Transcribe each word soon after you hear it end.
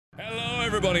Hello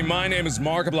everybody, my name is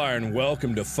Markiplier and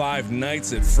welcome to Five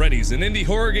Nights at Freddy's, an indie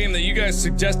horror game that you guys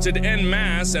suggested en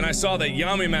masse, and I saw that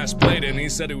Yami Mask played it and he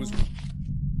said it was...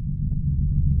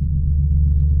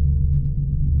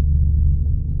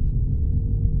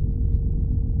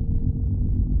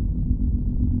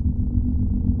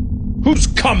 Who's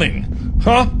coming?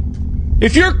 Huh?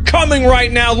 If you're coming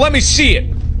right now, let me see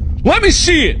it! Let me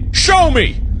see it! Show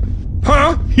me!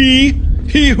 Huh? He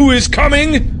who is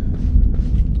coming?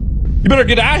 You better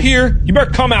get out here! You better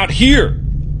come out here!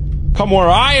 Come where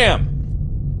I am!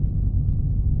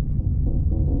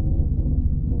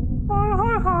 Oh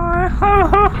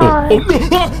no!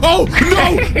 Oh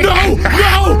no! No!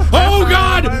 No! Oh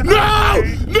God! No!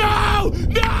 No!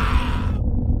 No!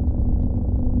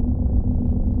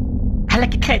 I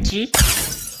like a cut, G.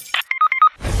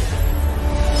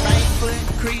 Right foot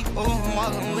creep, oh, I'm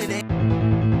walking with it.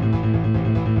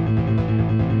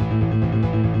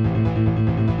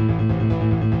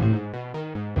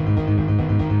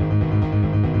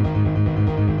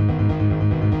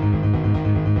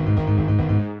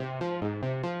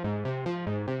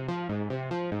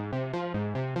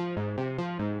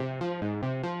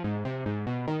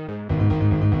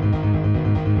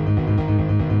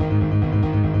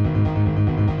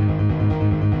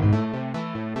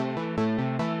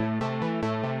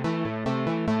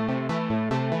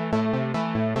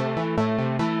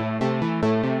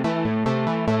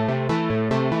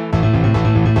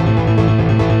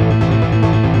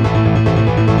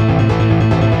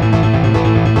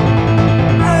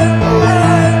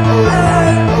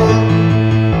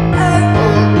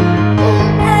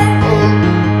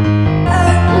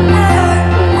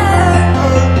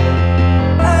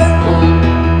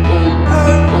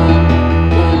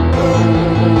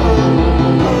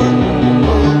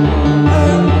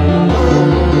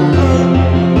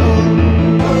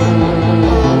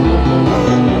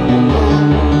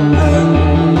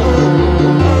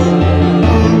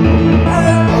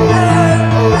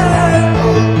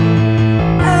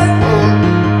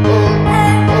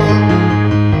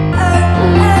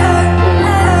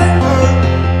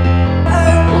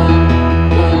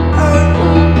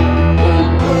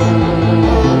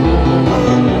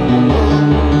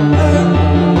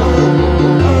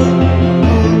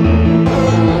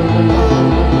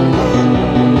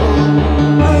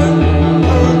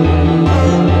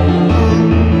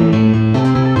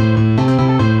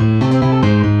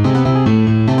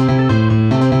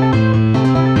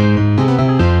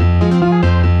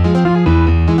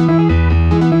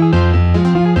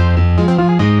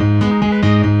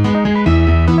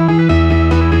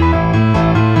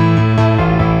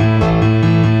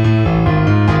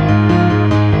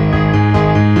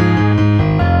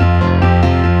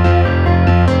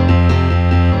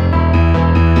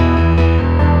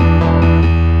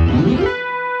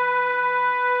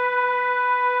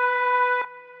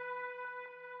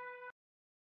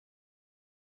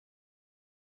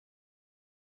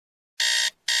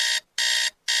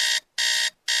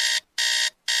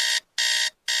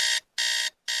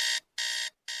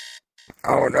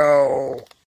 Oh no.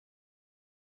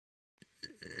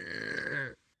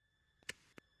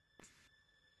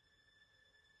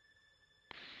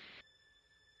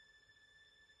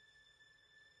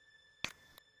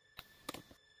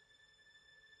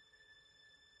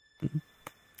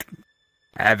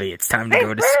 Abby, it's time to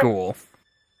go to school.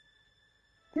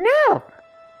 No!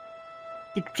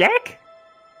 You jerk?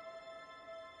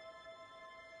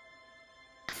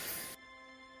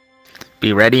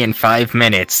 Be ready in 5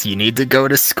 minutes. You need to go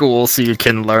to school so you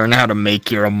can learn how to make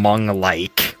your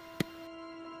Among-alike.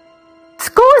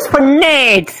 School's for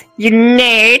nerds, you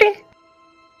nerd!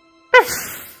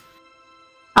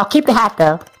 I'll keep the hat,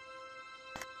 though.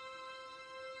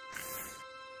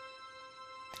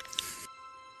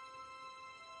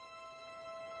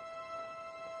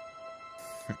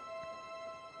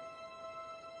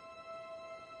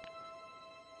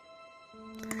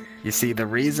 You see, the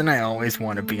reason I always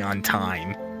want to be on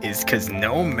time is because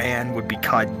no man would be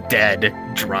caught dead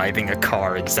driving a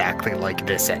car exactly like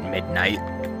this at midnight.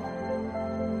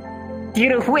 Do you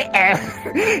know who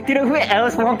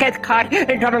else won't get caught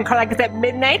driving a car like this at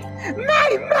midnight?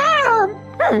 My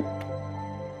mom!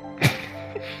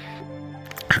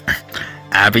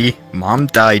 Abby, Mom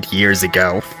died years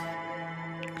ago.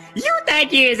 You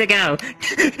died years ago!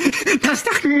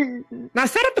 Now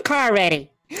set up the car already!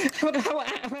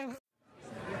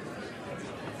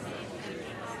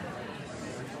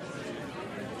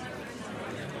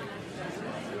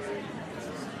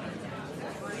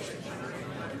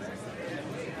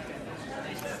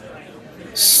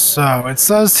 So, it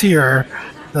says here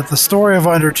that the story of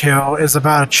Undertale is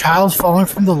about a child falling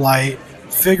from the light,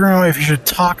 figuring out if you should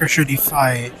talk or should you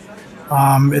fight.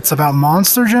 It's about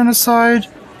monster genocide.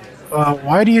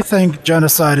 Why do you think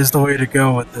genocide is the way to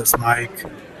go with this, Mike?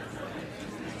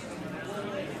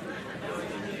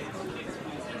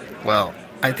 Well,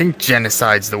 I think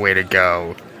genocide's the way to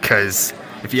go, because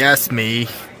if you ask me,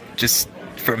 just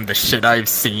from the shit I've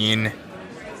seen,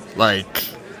 like,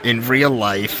 in real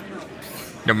life,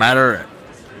 no matter,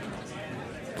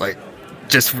 like,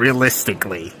 just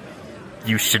realistically,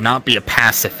 you should not be a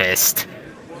pacifist.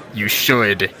 You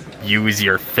should use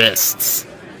your fists.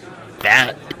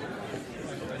 That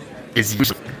is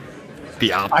usually the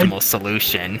optimal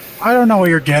solution. I don't know what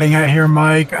you're getting at here,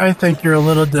 Mike. I think you're a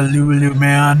little delulu,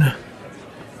 man.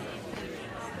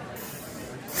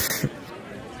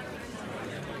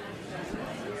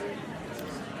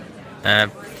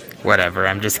 Whatever.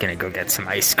 I'm just gonna go get some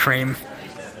ice cream.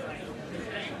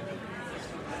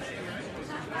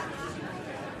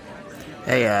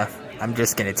 Hey, I'm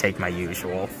just gonna take my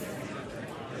usual.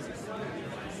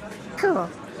 Cool.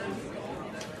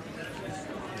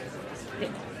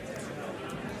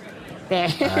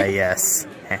 Yes.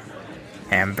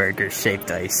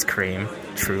 Hamburger-shaped ice cream.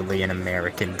 Truly an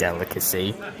American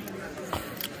delicacy.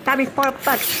 Got me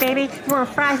 $4, baby. You want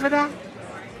fries with that?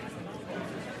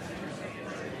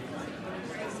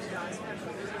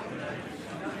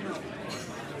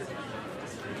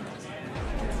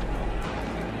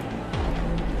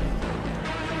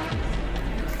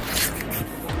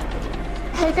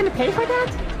 Are you gonna pay for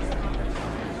that?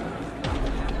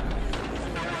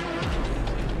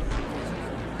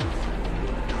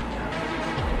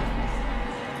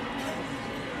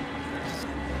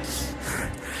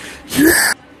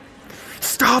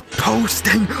 Stop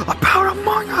posting about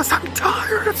Among Us. I'm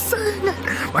tired of seeing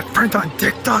it. My friends on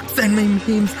TikTok send me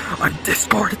memes. On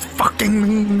Discord, it's fucking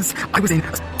memes. I was in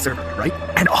a server, right?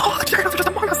 And all the channels are just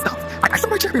Among Us stuff. I saw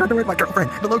my champion underwear with my girlfriend.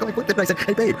 The logo like flipped it and I said,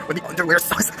 hey babe, when the underwear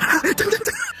sucks.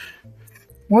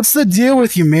 What's the deal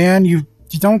with you, man? You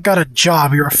don't got a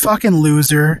job. You're a fucking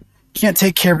loser. Can't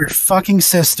take care of your fucking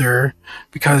sister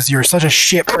because you're such a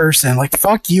shit person. Like,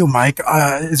 fuck you, Mike.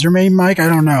 Is your name Mike? I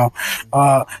don't know.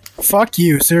 Fuck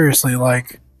you, seriously.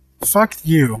 Like, fuck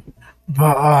you.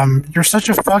 But, you're such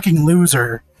a fucking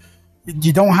loser.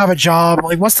 You don't have a job.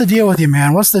 Like, what's the deal with you,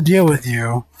 man? What's the deal with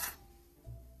you?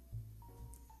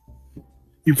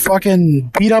 You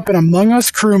fucking beat up an Among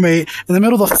Us crewmate in the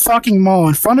middle of the fucking mall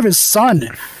in front of his son.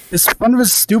 In front of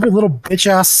his stupid little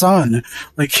bitch-ass son.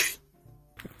 Like...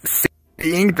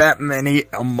 Seeing that many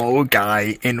emo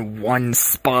guy in one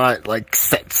spot, like,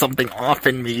 set something off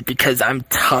in me because I'm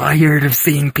tired of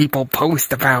seeing people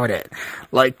post about it.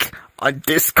 Like, on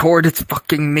Discord it's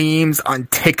fucking memes, on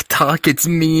TikTok it's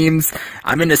memes,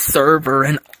 I'm in a server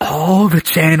and all the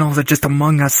channels are just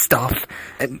Among Us stuff.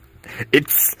 And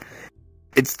it's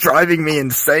driving me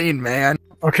insane, man.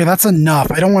 Okay, that's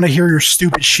enough. I don't want to hear your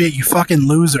stupid shit, you fucking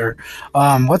loser.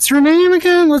 What's your name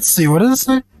again? Let's see, what does it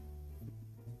say?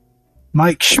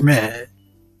 Mike Schmidt.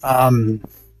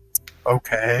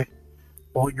 Okay.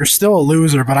 Well, you're still a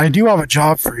loser, but I do have a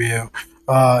job for you.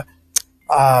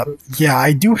 Yeah,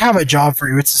 I do have a job for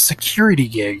you. It's a security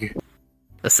gig.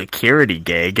 A security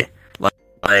gig?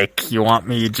 Like, you want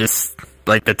me just,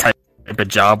 like, the type of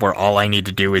job where all I need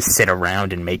to do is sit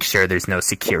around and make sure there's no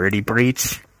security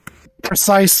breach?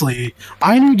 Precisely.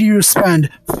 I need you to spend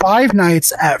 5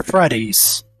 nights at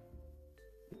Freddys.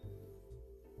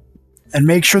 And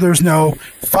make sure there's no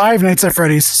 5 Nights at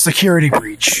Freddy's security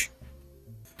breach.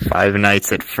 5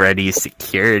 Nights at Freddy's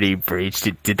security breach?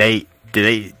 Do they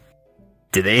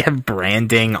have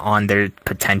branding on their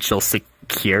potential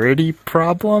security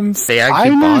problems? They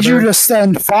actually need you to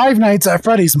spend 5 Nights at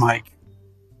Freddy's, Mike.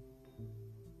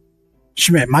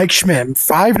 Schmidt, Mike Schmidt,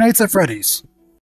 5 Nights at Freddy's.